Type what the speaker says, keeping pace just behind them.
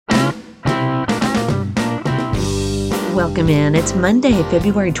Welcome in. It's Monday,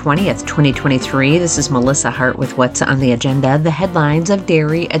 February 20th, 2023. This is Melissa Hart with what's on the agenda, the headlines of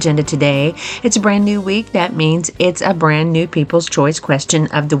Dairy Agenda today. It's a brand new week. That means it's a brand new People's Choice question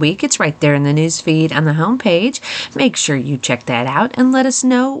of the week. It's right there in the news feed on the homepage. Make sure you check that out and let us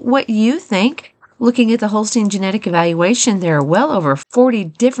know what you think. Looking at the Holstein genetic evaluation, there are well over 40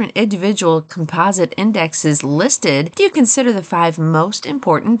 different individual composite indexes listed. Do you consider the 5 most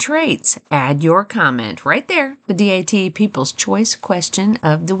important traits? Add your comment right there. The DAT People's Choice question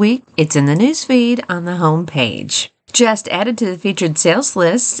of the week. It's in the newsfeed on the homepage. Just added to the featured sales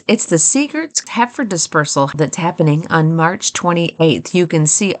list, it's the Siegert's heifer dispersal that's happening on March 28th. You can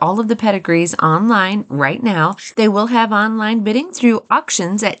see all of the pedigrees online right now. They will have online bidding through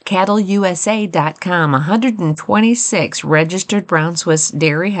auctions at cattleusa.com. 126 registered brown Swiss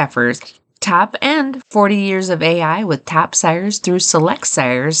dairy heifers. Top end, 40 years of AI with top sires through select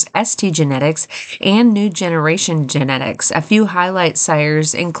sires, ST genetics, and new generation genetics. A few highlight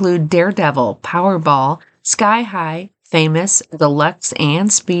sires include Daredevil, Powerball, Sky High, Famous, Deluxe,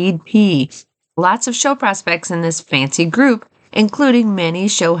 and Speed P. Lots of show prospects in this fancy group, including many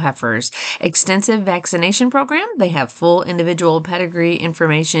show heifers. Extensive vaccination program. They have full individual pedigree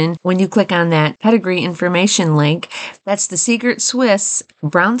information. When you click on that pedigree information link, that's the Siegert Swiss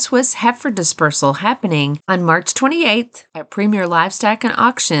Brown Swiss Heifer Dispersal happening on March 28th at Premier Livestock and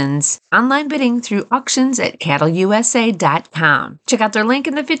Auctions. Online bidding through auctions at cattleusa.com. Check out their link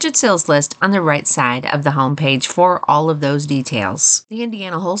in the featured sales list on the right side of the homepage for all of those details. The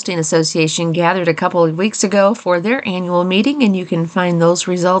Indiana Holstein Association gathered a couple of weeks ago for their annual meeting, and you can find those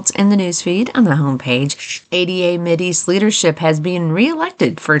results in the newsfeed on the homepage. ADA Mideast leadership has been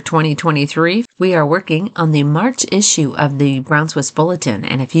reelected for 2023. We are working on the March issue of the Brown Swiss Bulletin,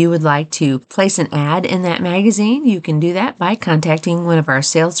 and if you would like to place an ad in that magazine, you can do that by contacting one of our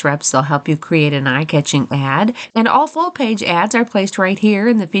sales reps. They'll help you create an eye-catching ad, and all full-page ads are placed right here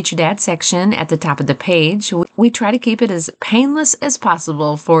in the featured ad section at the top of the page. We try to keep it as painless as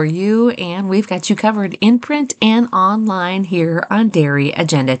possible for you, and we've got you covered in print and online here on Dairy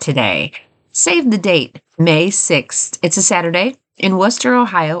Agenda today. Save the date, May 6th. It's a Saturday in Worcester,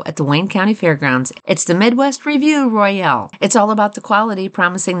 Ohio at the Wayne County Fairgrounds. It's the Midwest Review Royale. It's all about the quality,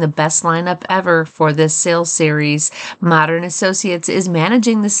 promising the best lineup ever for this sales series. Modern Associates is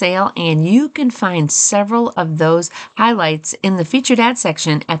managing the sale, and you can find several of those highlights in the featured ad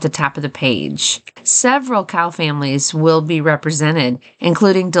section at the top of the page. Several cow families will be represented,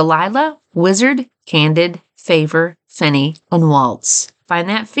 including Delilah, Wizard, Candid, Favor, Fenny, and Waltz. Find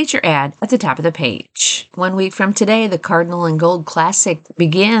that feature ad at the top of the page. 1 week from today, the Cardinal and Gold Classic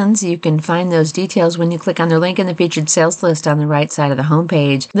begins. You can find those details when you click on their link in the featured sales list on the right side of the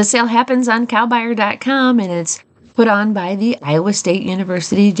homepage. The sale happens on cowbuyer.com, and it's put on by the Iowa State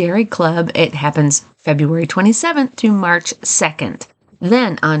University Dairy Club. It happens February 27th through March 2nd.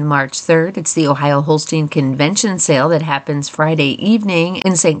 Then on March 3rd, it's the Ohio Holstein Convention Sale that happens Friday evening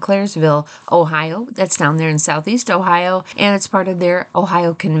in St. Clairsville, Ohio. That's down there in Southeast Ohio, and it's part of their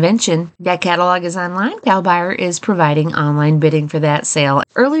Ohio Convention. That catalog is online. CalBuyer is providing online bidding for that sale.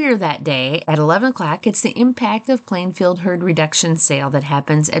 Earlier that day at 11 o'clock, it's the Impact of Plainfield Herd Reduction Sale that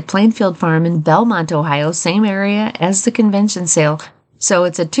happens at Plainfield Farm in Belmont, Ohio, same area as the convention sale. So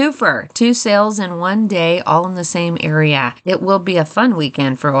it's a twofer, 2 sales in one day, all in the same area. It will be a fun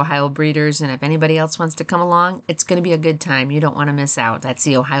weekend for Ohio breeders, and if anybody else wants to come along, it's going to be a good time. You don't want to miss out. That's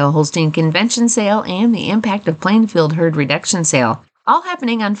the Ohio Holstein Convention Sale and the Impact of Plainfield Herd Reduction Sale, all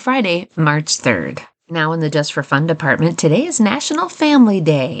happening on Friday, March 3rd. Now in the Just for Fun department, today is National Family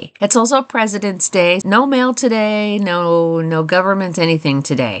Day. It's also President's Day. No mail today, no government anything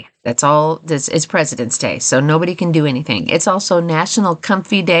today. That's all. It's President's Day, so nobody can do anything. It's also National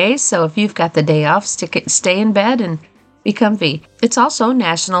Comfy Day, so if you've got the day off, stay in bed and be comfy. It's also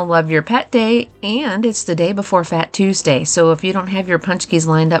National Love Your Pet Day, and it's the day before Fat Tuesday. So if you don't have your punchkis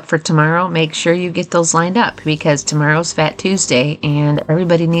lined up for tomorrow, make sure you get those lined up, because tomorrow's Fat Tuesday, and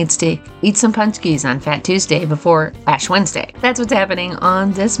everybody needs to eat some punchkis on Fat Tuesday before Ash Wednesday. That's what's happening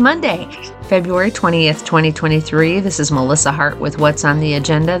on this Monday, February 20th, 2023. This is Melissa Hart with what's on the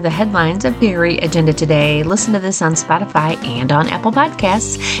agenda, the headlines of Dairy Agenda today. Listen to this on Spotify and on Apple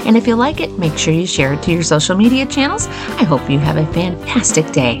Podcasts. And if you like it, make sure you share it to your social media channels. I hope you have a fantastic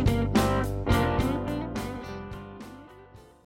day.